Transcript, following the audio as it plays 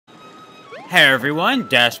Hey everyone,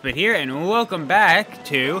 Despot here, and welcome back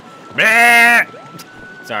to...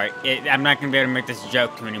 Sorry, I'm not going to be able to make this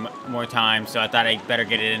joke too many more times, so I thought I'd better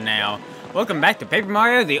get it in now. Welcome back to Paper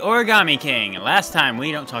Mario, the Origami King. Last time,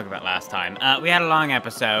 we don't talk about last time, we had a long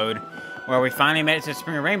episode where we finally made it to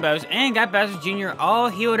Spring of Rainbows and got Bowser Jr. all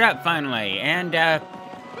healed up finally, and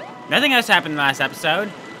nothing else happened in the last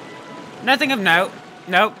episode. Nothing of note.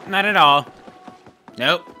 Nope, not at all.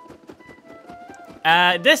 Nope.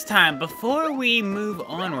 This time, before we move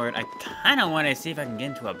onward, I kind of want to see if I can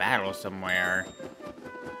get into a battle somewhere.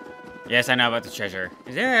 Yes, I know about the treasure.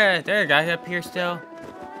 Is there a guy up here still?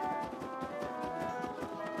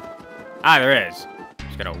 Ah, there is.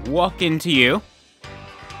 Just gonna walk into you.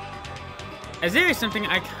 As there is something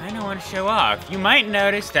I kind of want to show off. You might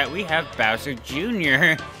notice that we have Bowser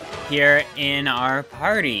Jr. here in our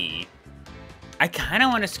party. I kind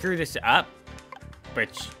of want to screw this up,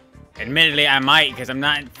 which... admittedly, I might, because I'm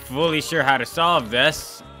not fully sure how to solve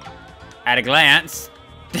this at a glance.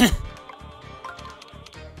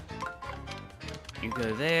 You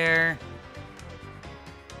go there.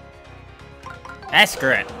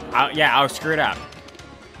 Screw it. I'll screw it up.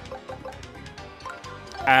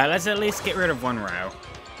 Let's at least get rid of one row.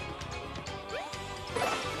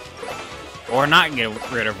 Or not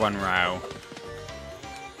get rid of one row.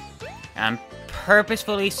 I'm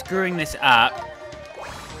purposefully screwing this up.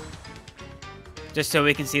 Just so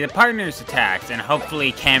we can see the partners' attacks, and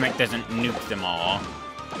hopefully Kamek doesn't nuke them all.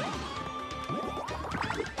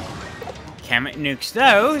 Kamek nukes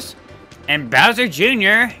those, and Bowser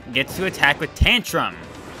Jr. gets to attack with Tantrum.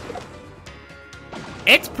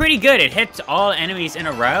 It's pretty good. It hits all enemies in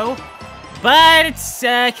a row, but it's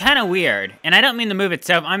kind of weird. And I don't mean the move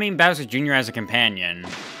itself, I mean Bowser Jr. as a companion.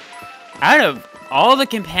 Out of all the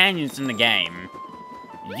companions in the game,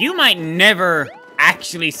 you might never...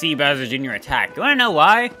 actually see Bowser Jr. attack. You wanna know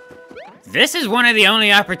why? This is one of the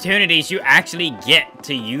only opportunities you actually get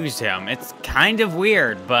to use him. It's kind of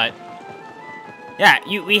weird, but... yeah,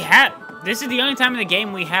 this is the only time in the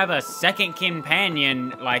game we have a second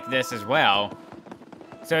companion like this as well.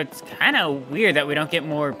 So it's kind of weird that we don't get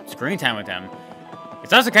more screen time with him.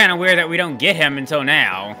 It's also kind of weird that we don't get him until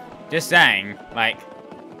now. Just saying. Like,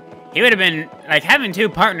 he would have been... like, having two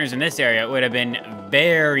partners in this area would have been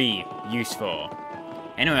very useful.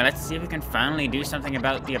 Anyway, let's see if we can finally do something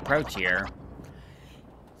about the approach here.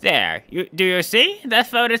 There. Do you see? That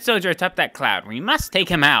floated soldier atop that cloud. We must take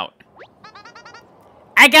him out.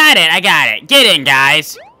 I got it. Get in,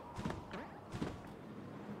 guys.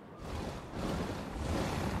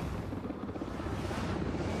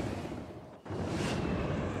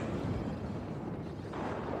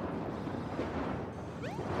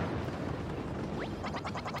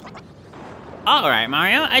 Alright,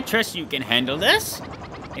 Mario. I trust you can handle this.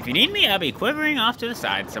 If you need me, I'll be quivering off to the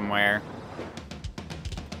side somewhere.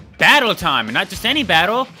 Battle time, and not just any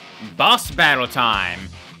battle, boss battle time.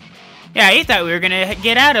 Yeah, you thought we were gonna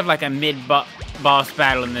get out of like a mid-boss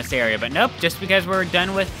battle in this area, but nope, just because we're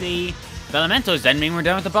done with the elementals doesn't mean we're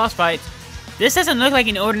done with the boss fights. This doesn't look like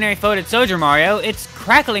an ordinary floated soldier, Mario. It's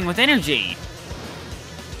crackling with energy.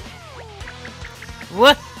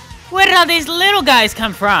 What? Where did all these little guys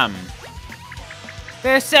come from?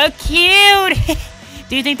 They're so cute!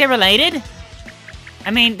 Do you think they're related?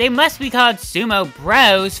 I mean, they must be called Sumo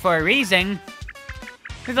Bros for a reason.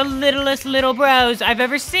 They're the littlest little bros I've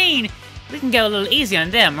ever seen. We can go a little easy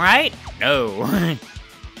on them, right? No.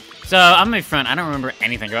 So, I'm gonna be front, I don't remember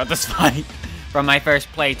anything about this fight from my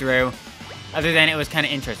first playthrough, other than it was kind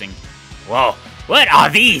of interesting. Whoa, what are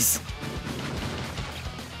these?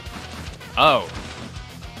 Oh.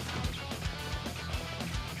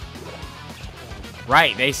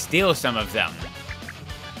 Right, they steal some of them.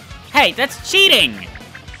 Hey, that's cheating!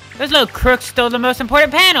 Those little crooks stole the most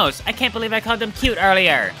important panels! I can't believe I called them cute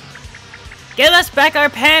earlier. Give us back our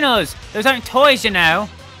panels! Those aren't toys, you know.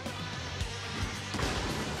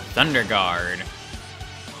 Thunder Guard.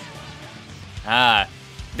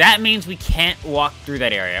 That means we can't walk through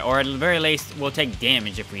that area, or at the very least, we'll take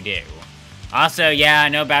damage if we do. Also, yeah,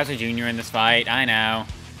 no Bowser Jr. in this fight, I know.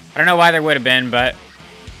 I don't know why there would have been, but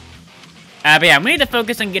yeah, we need to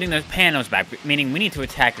focus on getting those panels back, meaning we need to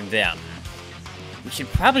attack them. We should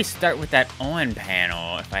probably start with that on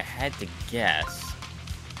panel, if I had to guess.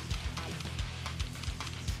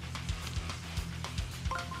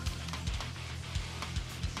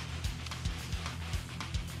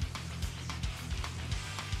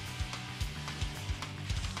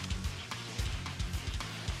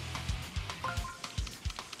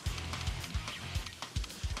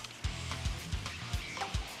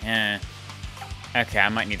 Yeah. Okay, I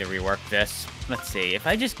might need to rework this. Let's see, if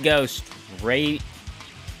I just go straight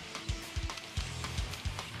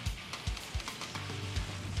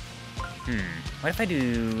What if I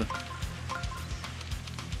do...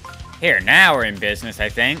 Here, now we're in business, I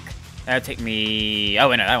think. That'll take me... Oh,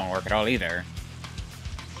 wait, no, that won't work at all either.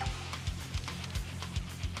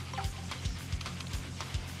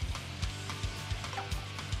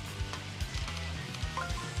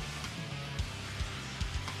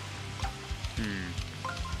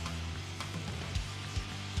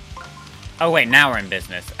 Oh, wait, now we're in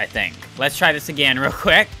business, I think. Let's try this again real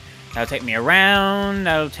quick. That'll take me around.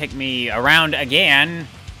 That'll take me around again.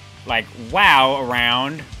 Like, wow,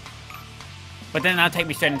 around. But then that'll take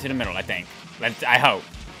me straight into the middle, I think. I hope.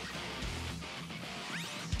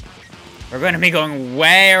 We're going to be going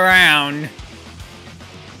way around.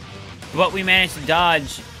 But we managed to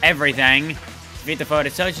dodge everything. Defeat the foe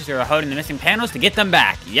soldiers who are holding the missing panels to get them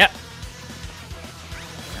back. Yep.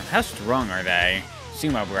 How strong are they?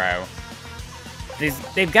 Sumo Bro.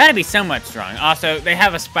 They've got to be somewhat strong. Also, they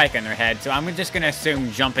have a spike on their head, so I'm just going to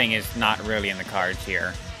assume jumping is not really in the cards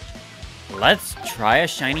here. Let's try a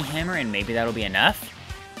shiny hammer, and maybe that'll be enough.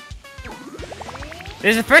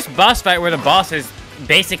 This is the first boss fight where the boss has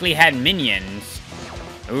basically had minions.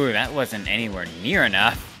 Ooh, that wasn't anywhere near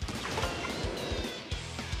enough.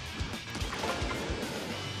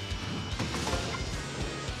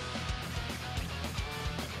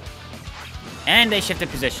 And they shifted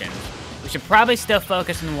positions. We should probably still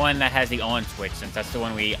focus on the one that has the on switch, since that's the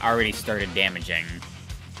one we already started damaging.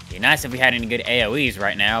 It'd be nice if we had any good AoEs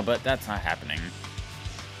right now, but that's not happening.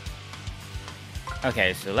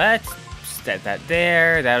 Okay, so let's set that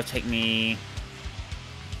there. That'll take me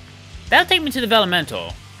to the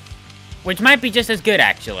Vellumental, which might be just as good,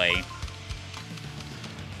 actually.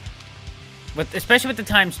 Especially with the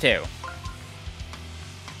 ×2.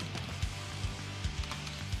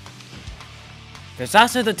 There's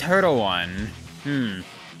also the turtle one.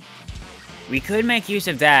 We could make use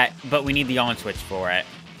of that, but we need the on switch for it.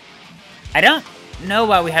 I don't know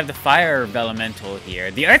why we have the fire Vellumental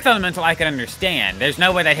here. The earth Vellumental I can understand. There's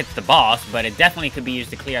no way that hits the boss, but it definitely could be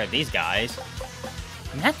used to clear out these guys.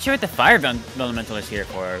 I'm not sure what the fire Vellumental is here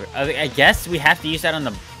for. I guess we have to use that on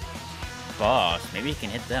the boss. Maybe you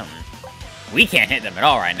can hit them. We can't hit them at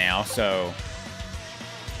all right now, so...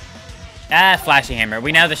 Flashy Hammer.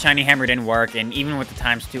 We know the Shiny Hammer didn't work, and even with the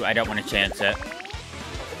 ×2, I don't want to chance it.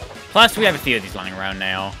 Plus, we have a few of these lying around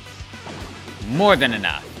now. More than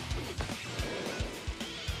enough.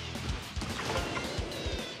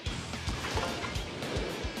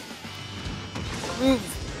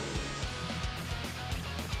 Oof.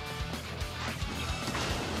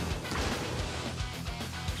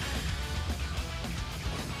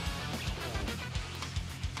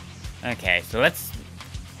 Okay, so let's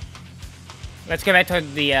go back to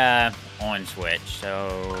the on switch.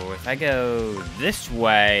 So if I go this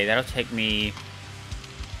way, that'll take me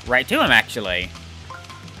right to him, actually.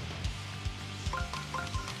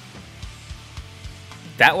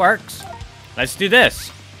 That works. Let's do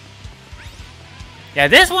this. Yeah,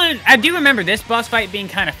 this one, I do remember this boss fight being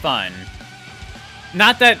kind of fun.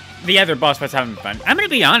 Not that the other boss fights haven't been fun. I'm going to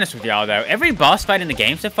be honest with y'all, though. Every boss fight in the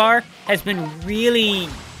game so far has been really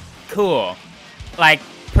cool. Like,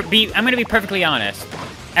 I'm going to be perfectly honest.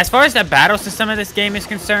 As far as the battle system of this game is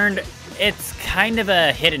concerned, it's kind of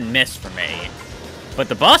a hit and miss for me. But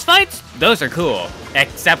the boss fights, those are cool.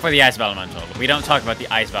 Except for the Ice Vellumental. We don't talk about the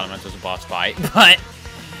Ice Vellumental as a boss fight. But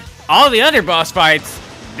all the other boss fights,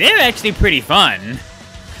 they're actually pretty fun.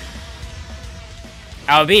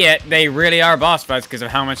 Albeit, they really are boss fights because of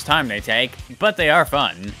how much time they take. But they are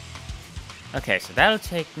fun. Okay, so that'll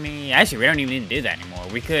take me... Actually, we don't even need to do that anymore.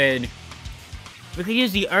 We could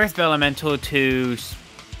use the Earth Vellumental to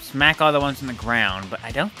smack all the ones on the ground, but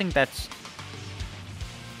I don't think that's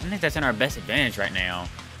in our best advantage right now.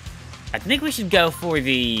 I think we should go for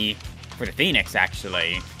the Phoenix,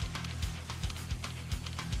 actually.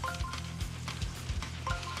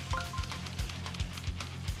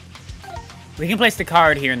 We can place the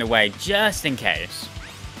card here in the way, just in case.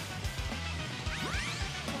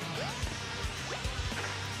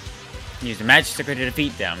 Use the magic sticker to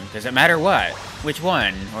defeat them. Does it matter what? Which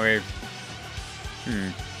one? Or...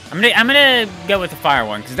 I'm gonna go with the fire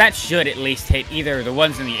one, because that should at least hit either the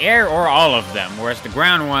ones in the air or all of them, whereas the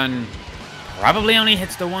ground one probably only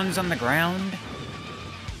hits the ones on the ground.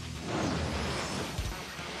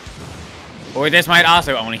 Or this might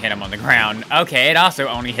also only hit them on the ground. Okay, it also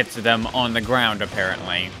only hits them on the ground,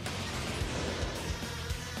 apparently.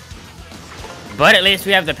 But at least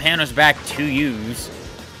we have the panels back to use.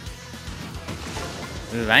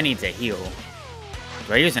 Ooh, I need to heal.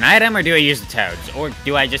 Do I use an item or do I use the toads? Or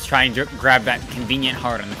do I just try and grab that convenient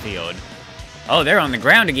heart on the field? Oh, they're on the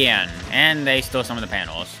ground again. And they stole some of the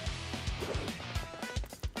panels.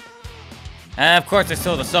 Of course, there's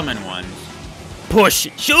still the summon ones. Push,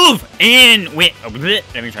 shove, in, win. Oh, bleh.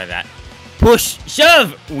 Let me try that. Push,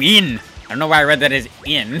 shove, win. I don't know why I read that as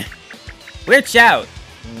in. Weird shout.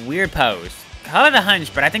 Weird pose. Call it a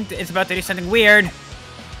hunch, but I think it's about to do something weird.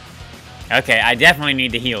 Okay, I definitely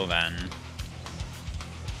need to heal then.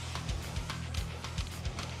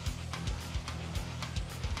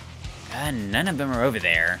 None of them are over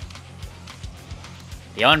there.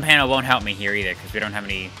 The on panel won't help me here either, because we don't have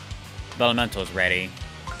any elementals ready.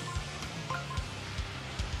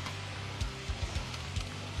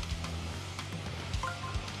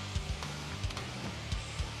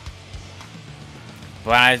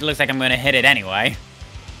 Well, it looks like I'm gonna hit it anyway.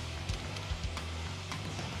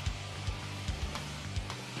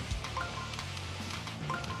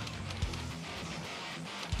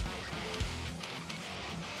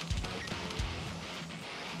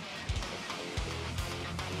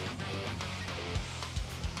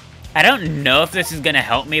 I don't know if this is gonna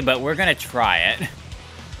help me, but we're gonna try it.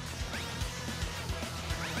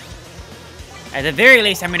 At the very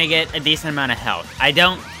least, I'm gonna get a decent amount of health. I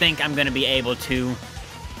don't think I'm gonna be able to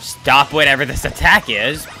stop whatever this attack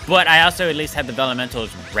is, but I also at least have the elementals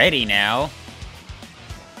ready now.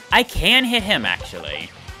 I can hit him, actually.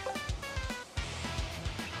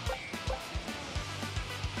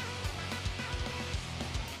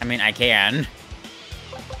 I mean, I can.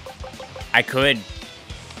 I could.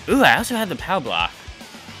 Ooh, I also have the POW block.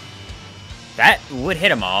 That would hit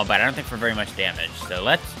them all, but I don't think for very much damage. So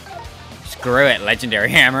let's... Screw it, Legendary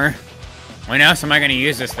Hammer. When else am I going to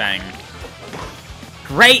use this thing?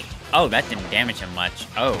 Great! Oh, that didn't damage him much.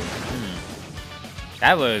 Oh,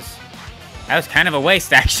 That was kind of a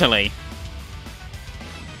waste, actually.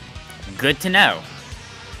 Good to know.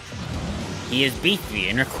 He is beefy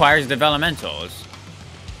and requires developmentals.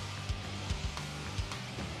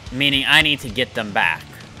 Meaning I need to get them back.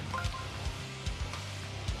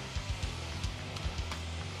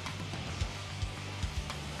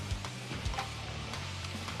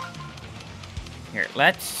 Here,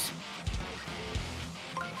 let's...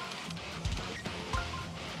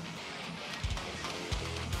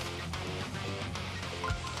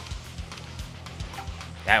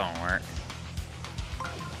 That won't work.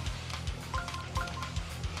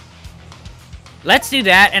 Let's do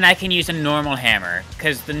that, and I can use a normal hammer.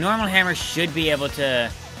 Because the normal hammer should be able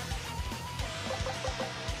to...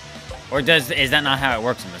 Or is that not how it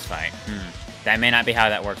works in this fight? That may not be how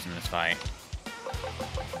that works in this fight.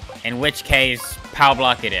 In which case, POW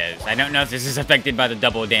block it is. I don't know if this is affected by the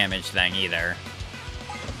double damage thing either.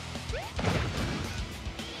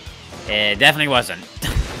 It definitely wasn't.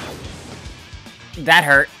 That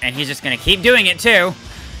hurt, and he's just gonna keep doing it too.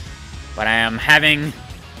 But I am having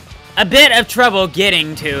a bit of trouble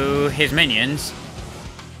getting to his minions.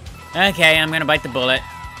 Okay, I'm gonna bite the bullet.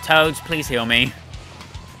 Toads, please heal me.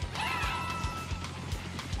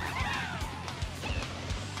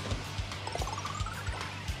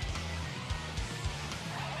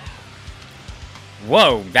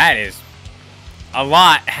 Whoa, that is a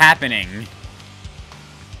lot happening.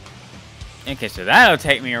 Okay, so that'll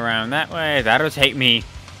take me around that way. That'll take me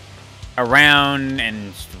around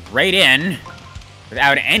and straight in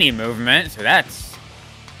without any movement. So that's...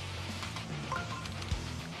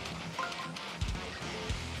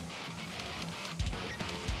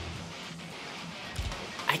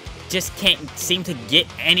 I just can't seem to get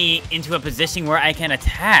any into a position where I can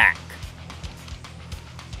attack.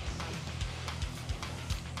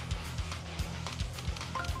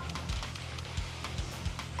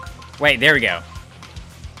 Wait, there we go.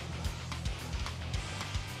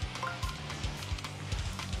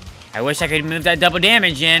 I wish I could move that double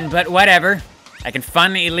damage in, but whatever. I can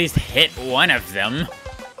finally at least hit one of them.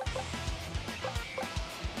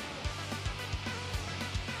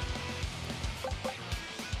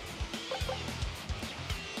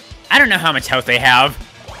 I don't know how much health they have.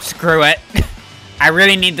 Screw it. I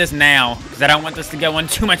really need this now, because I don't want this to go on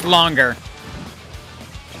too much longer.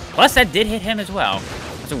 Plus, that did hit him as well.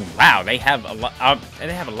 So, wow, they have a lot.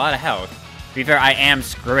 They have a lot of health. To be fair, I am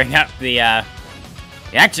screwing up the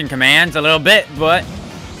action commands a little bit, but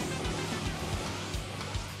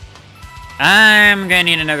I'm gonna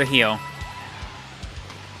need another heal.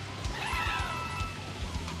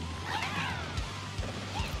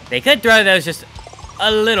 They could throw those just a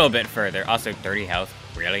little bit further. Also, 30 health.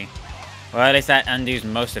 Really? Well, at least that undoes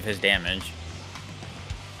most of his damage.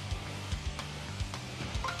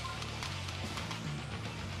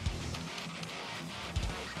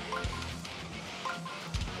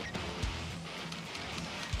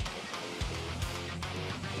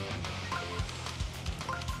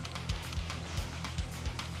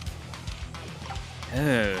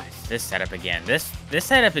 This setup again. This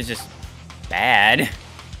setup is just bad.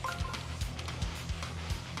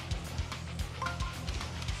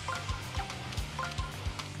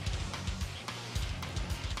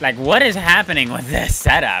 Like, what is happening with this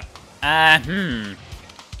setup? That's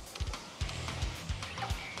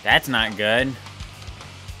not good.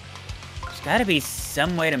 There's gotta be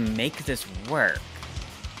some way to make this work.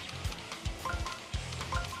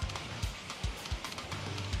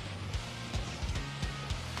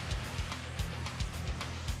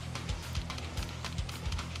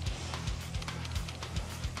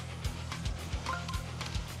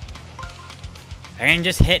 If I can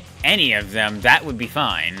just hit any of them, that would be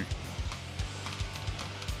fine.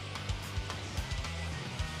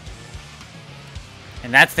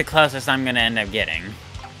 And that's the closest I'm gonna end up getting.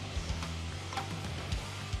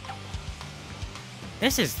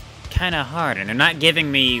 This is kinda hard, and they're not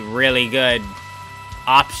giving me really good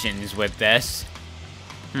options with this.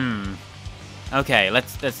 Okay,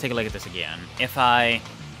 let's take a look at this again. If I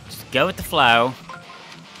just go with the flow.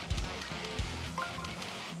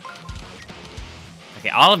 Okay,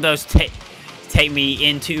 all of those take me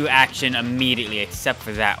into action immediately, except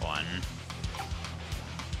for that one.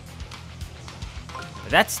 But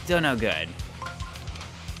that's still no good.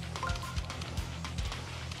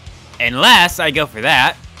 Unless I go for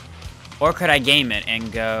that. Or could I game it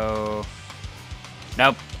and go...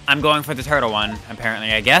 Nope, I'm going for the turtle one,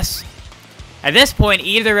 apparently, I guess. At this point,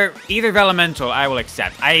 either elemental I will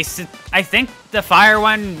accept. I think the fire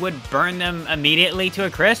one would burn them immediately to a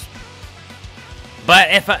crisp.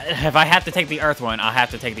 But if I have to take the earth one, I'll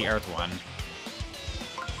have to take the earth one.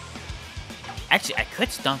 Actually, I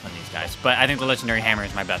could stomp on these guys, but I think the legendary hammer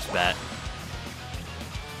is my best bet.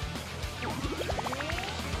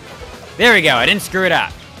 There we go, I didn't screw it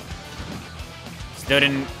up. Still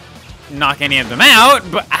didn't knock any of them out,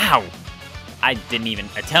 but ow! I didn't even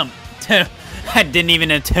attempt to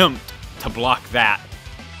block that.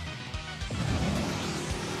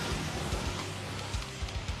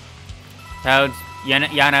 Toads, you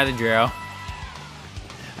know the drill.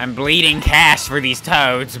 I'm bleeding cash for these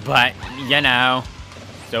toads, but, you know,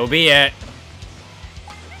 so be it.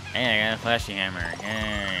 Hey, I got a fleshy hammer.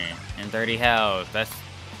 Yay. And 30 health.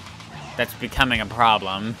 That's becoming a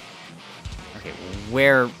problem. Okay,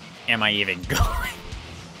 where am I even going?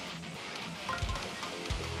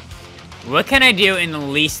 What can I do in the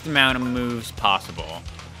least amount of moves possible?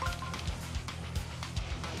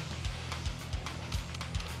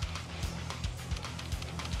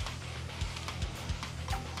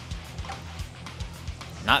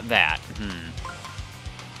 Not that.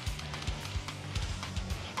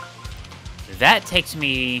 That takes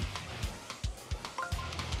me...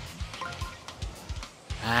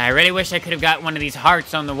 I really wish I could have got one of these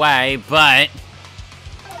hearts on the way, but...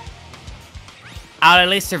 I'll at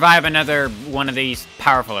least survive another one of these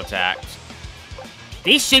powerful attacks.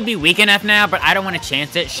 These should be weak enough now, but I don't want to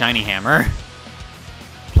chance it. Shiny hammer.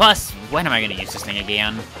 Plus, when am I going to use this thing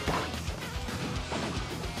again?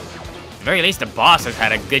 At the very least, the boss has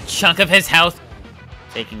had a good chunk of his health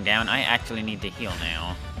taken down. I actually need to heal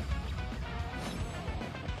now.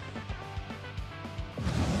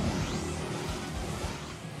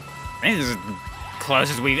 I think this is the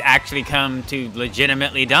closest we've actually come to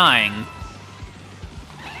legitimately dying.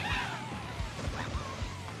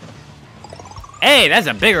 Hey, that's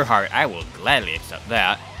a bigger heart. I will gladly accept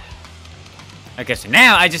that. Okay, so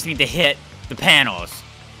now I just need to hit the panels.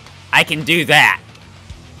 I can do that.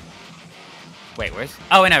 Wait, where's...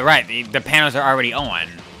 Oh, no, right. The panels are already on.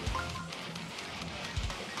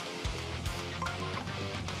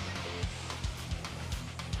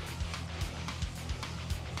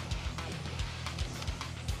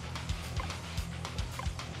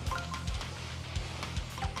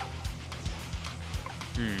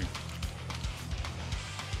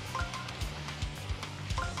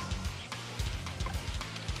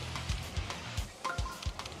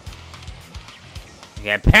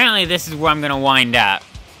 Okay, apparently this is where I'm gonna wind up.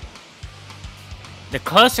 The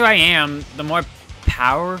closer I am, the more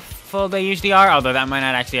powerful they usually are, although that might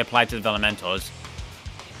not actually apply to the elementals.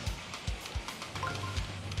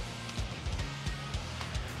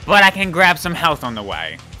 But I can grab some health on the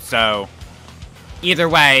way, so either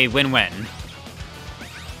way, win-win.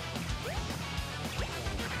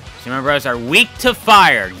 Sumo Bros are weak to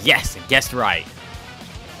fire. Yes, I guessed right.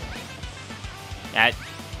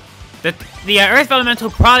 The Earth Elemental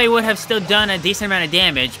probably would have still done a decent amount of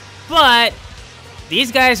damage, but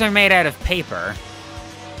these guys are made out of paper.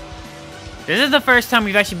 This is the first time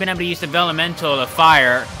we've actually been able to use the Elemental of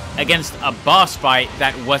Fire against a boss fight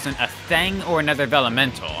that wasn't a thing or another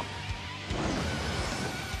Elemental.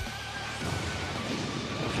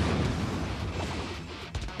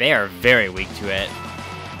 They are very weak to it.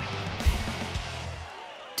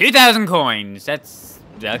 2,000 coins. That's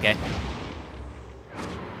okay.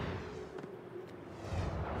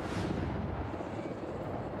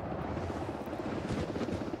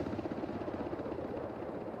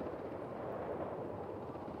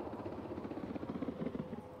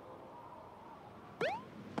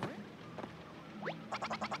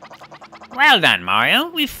 Well done, Mario.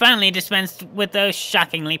 We've finally dispensed with those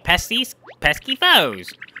shockingly pesky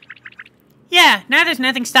foes. Yeah, now there's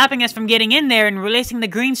nothing stopping us from getting in there and releasing the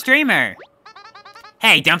green streamer.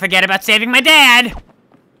 Hey, don't forget about saving my dad!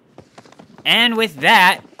 And with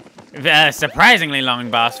that, the surprisingly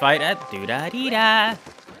long boss fight at doo-da-dee-da.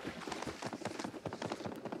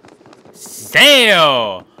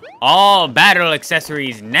 Sale! All battle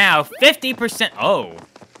accessories now 50%. Oh.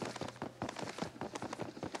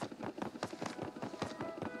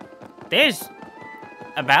 There's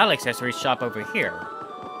a battle accessories shop over here.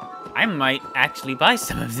 I might actually buy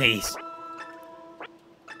some of these.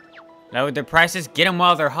 Lower their prices, get them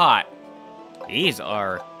while they're hot. These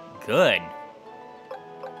are good.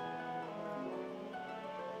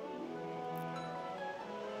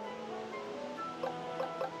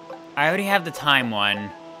 I already have the time one.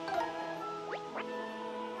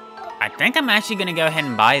 I think I'm actually gonna go ahead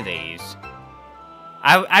and buy these.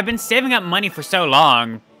 I've been saving up money for so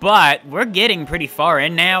long, but we're getting pretty far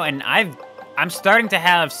in now, and I'm starting to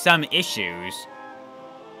have some issues.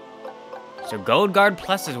 So Gold Guard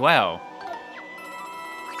Plus as well.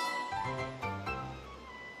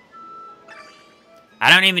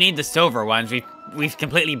 I don't even need the silver ones. We've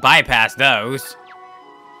completely bypassed those.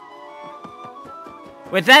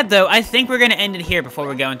 With that, though, I think we're gonna end it here before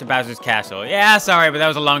we go into Bowser's Castle. Yeah, sorry, but that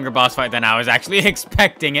was a longer boss fight than I was actually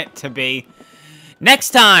expecting it to be.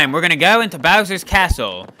 Next time, we're gonna go into Bowser's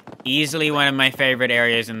Castle. Easily one of my favorite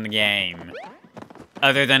areas in the game.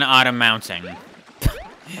 Other than Autumn Mountain.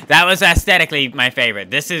 That was aesthetically my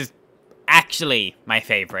favorite. This is actually my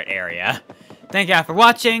favorite area. Thank y'all for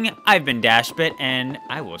watching. I've been Dashbit, and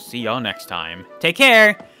I will see y'all next time. Take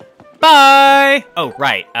care. Bye! Oh,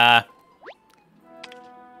 right,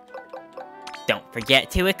 don't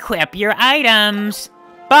forget to equip your items.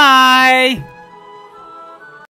 Bye!